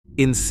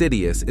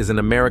Insidious is an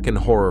American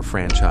horror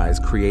franchise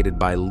created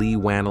by Lee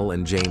Wannell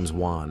and James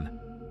Wan.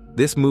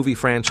 This movie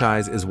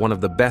franchise is one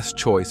of the best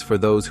choice for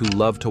those who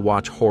love to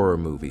watch horror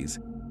movies.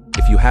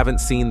 If you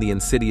haven't seen the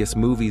Insidious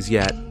movies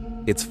yet,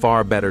 it's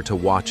far better to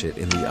watch it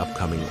in the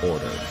upcoming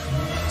order.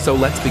 So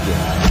let's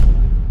begin.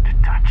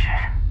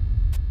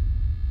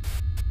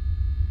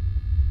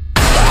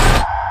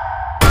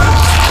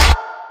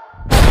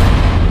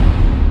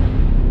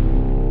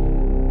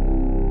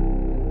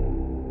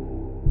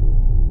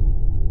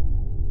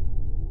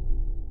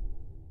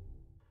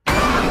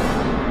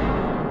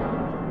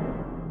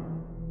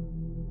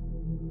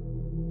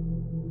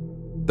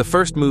 The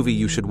first movie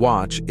you should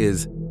watch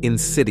is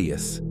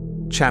Insidious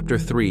Chapter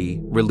 3,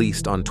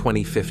 released on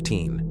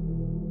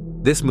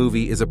 2015. This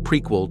movie is a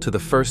prequel to the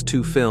first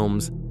two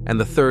films and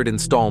the third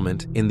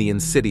installment in the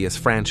Insidious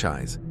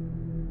franchise.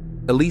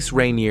 Elise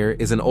Rainier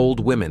is an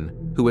old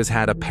woman who has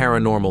had a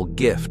paranormal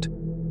gift,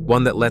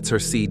 one that lets her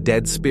see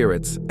dead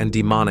spirits and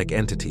demonic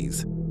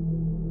entities.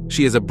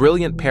 She is a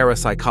brilliant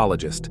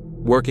parapsychologist,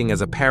 working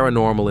as a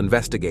paranormal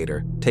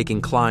investigator,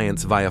 taking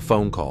clients via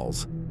phone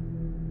calls.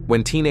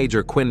 When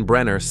teenager Quinn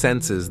Brenner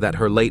senses that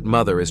her late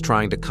mother is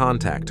trying to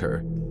contact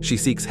her, she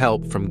seeks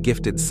help from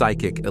gifted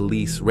psychic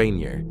Elise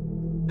Rainier.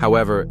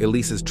 However,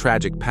 Elise's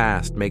tragic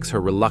past makes her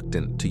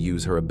reluctant to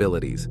use her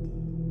abilities.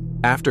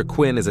 After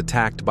Quinn is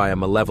attacked by a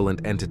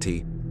malevolent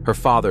entity, her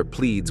father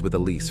pleads with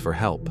Elise for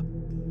help.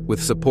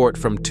 With support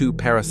from two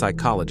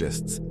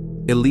parapsychologists,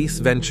 Elise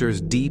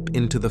ventures deep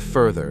into the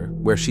Further,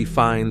 where she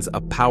finds a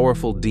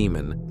powerful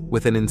demon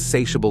with an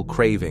insatiable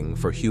craving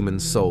for human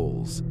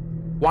souls.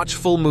 Watch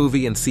full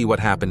movie and see what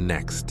happened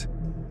next.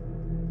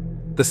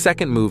 The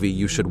second movie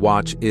you should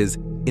watch is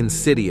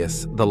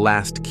Insidious: The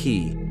Last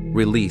Key,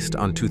 released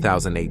on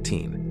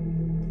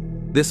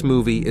 2018. This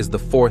movie is the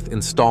fourth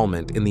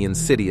installment in the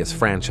Insidious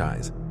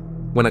franchise.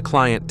 When a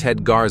client,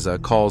 Ted Garza,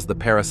 calls the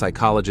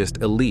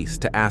parapsychologist Elise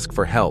to ask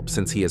for help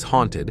since he is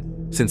haunted,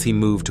 since he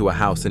moved to a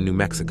house in New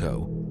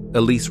Mexico,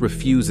 Elise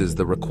refuses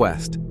the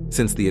request,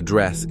 since the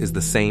address is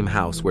the same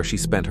house where she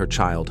spent her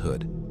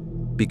childhood.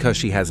 Because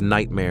she has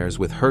nightmares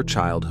with her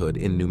childhood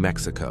in New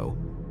Mexico,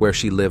 where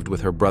she lived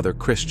with her brother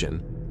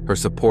Christian, her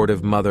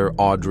supportive mother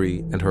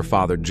Audrey, and her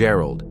father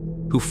Gerald,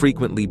 who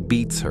frequently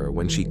beats her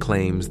when she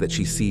claims that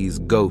she sees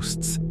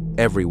ghosts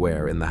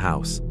everywhere in the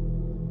house.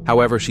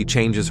 However, she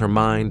changes her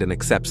mind and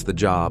accepts the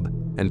job,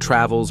 and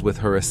travels with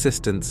her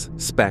assistants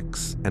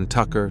Specs and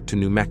Tucker to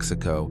New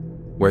Mexico,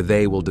 where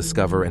they will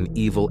discover an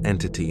evil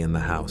entity in the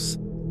house.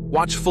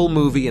 Watch full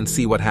movie and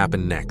see what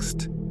happened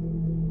next.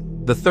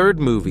 The third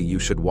movie you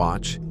should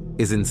watch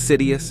is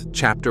Insidious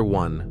Chapter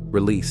 1,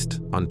 released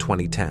on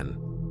 2010.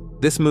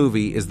 This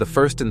movie is the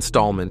first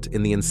installment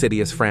in the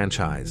Insidious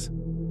franchise.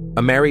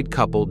 A married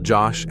couple,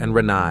 Josh and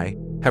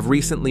Renai, have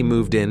recently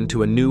moved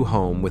into a new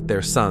home with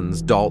their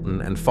sons,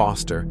 Dalton and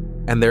Foster,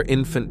 and their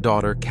infant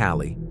daughter,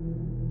 Callie.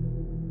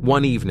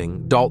 One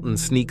evening, Dalton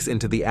sneaks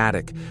into the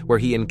attic where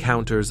he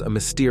encounters a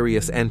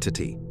mysterious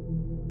entity.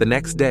 The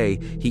next day,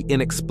 he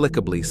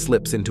inexplicably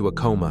slips into a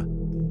coma.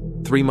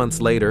 3 months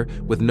later,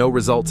 with no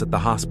results at the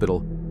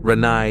hospital,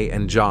 Renai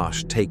and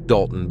Josh take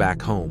Dalton back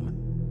home.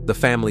 The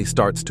family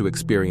starts to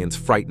experience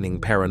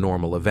frightening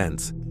paranormal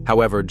events.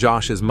 However,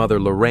 Josh's mother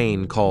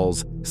Lorraine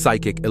calls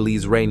psychic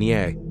Elise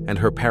Rainier and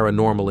her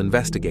paranormal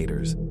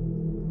investigators.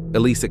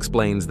 Elise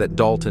explains that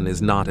Dalton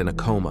is not in a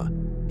coma.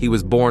 He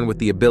was born with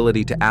the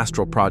ability to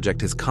astral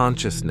project his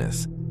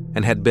consciousness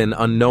and had been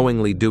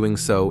unknowingly doing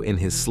so in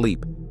his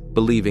sleep,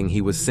 believing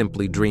he was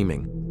simply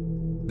dreaming.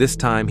 This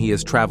time he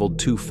has traveled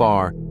too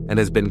far and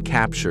has been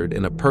captured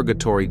in a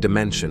purgatory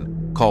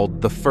dimension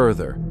called the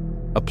Further,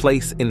 a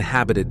place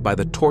inhabited by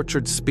the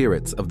tortured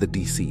spirits of the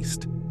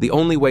deceased. The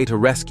only way to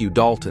rescue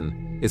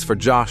Dalton is for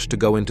Josh to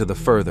go into the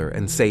Further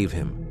and save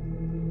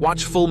him.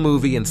 Watch full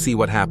movie and see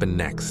what happened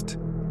next.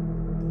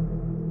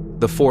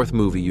 The fourth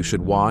movie you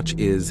should watch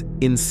is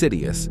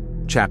Insidious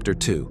Chapter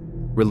 2,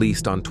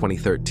 released on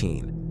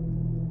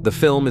 2013. The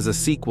film is a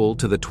sequel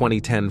to the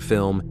 2010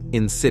 film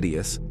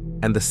Insidious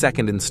and the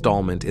second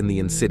installment in the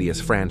Insidious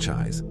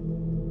franchise.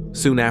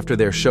 Soon after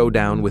their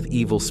showdown with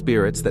evil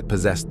spirits that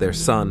possessed their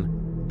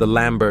son, the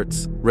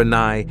Lamberts,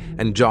 Renai,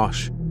 and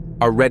Josh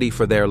are ready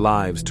for their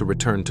lives to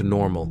return to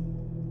normal.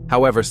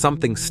 However,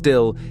 something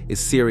still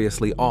is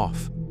seriously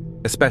off,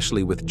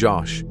 especially with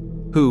Josh,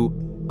 who,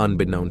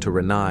 unbeknown to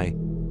Renai,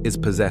 is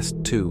possessed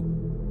too.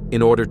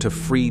 In order to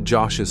free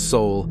Josh's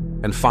soul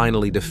and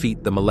finally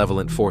defeat the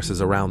malevolent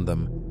forces around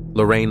them,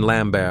 Lorraine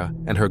Lambert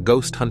and her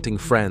ghost-hunting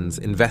friends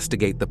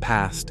investigate the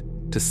past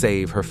to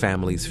save her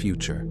family's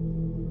future.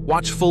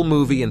 Watch full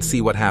movie and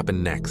see what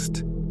happened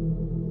next.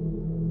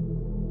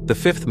 The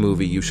fifth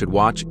movie you should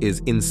watch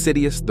is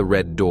Insidious: The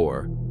Red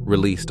Door,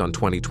 released on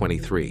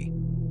 2023.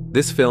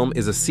 This film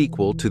is a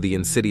sequel to the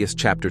Insidious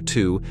Chapter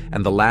 2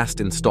 and the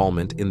last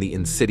installment in the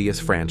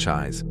Insidious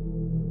franchise.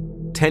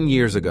 10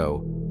 years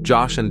ago,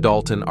 Josh and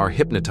Dalton are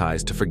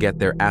hypnotized to forget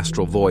their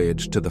astral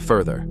voyage to the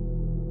Further.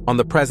 On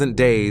the present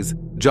days,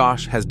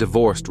 Josh has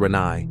divorced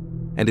Renai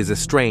and is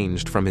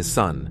estranged from his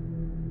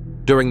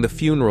son. During the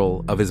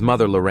funeral of his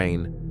mother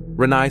Lorraine,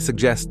 Renai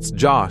suggests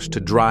Josh to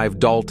drive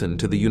Dalton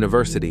to the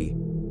university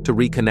to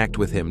reconnect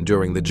with him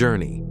during the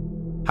journey.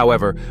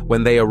 However,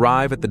 when they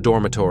arrive at the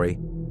dormitory,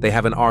 they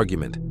have an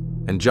argument,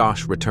 and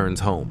Josh returns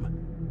home.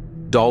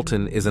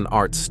 Dalton is an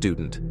arts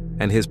student,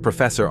 and his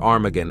professor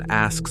Armagan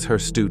asks her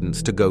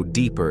students to go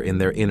deeper in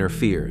their inner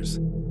fears,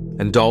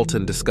 and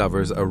Dalton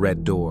discovers a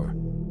red door.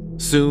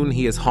 Soon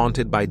he is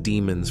haunted by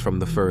demons from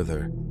the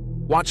further.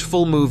 Watch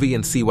full movie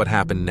and see what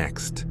happened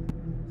next.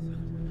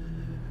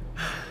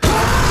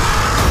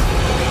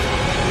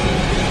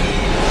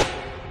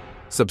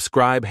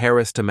 Subscribe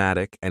Harris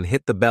Tematic and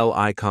hit the bell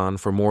icon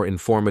for more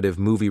informative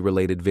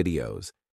movie-related videos.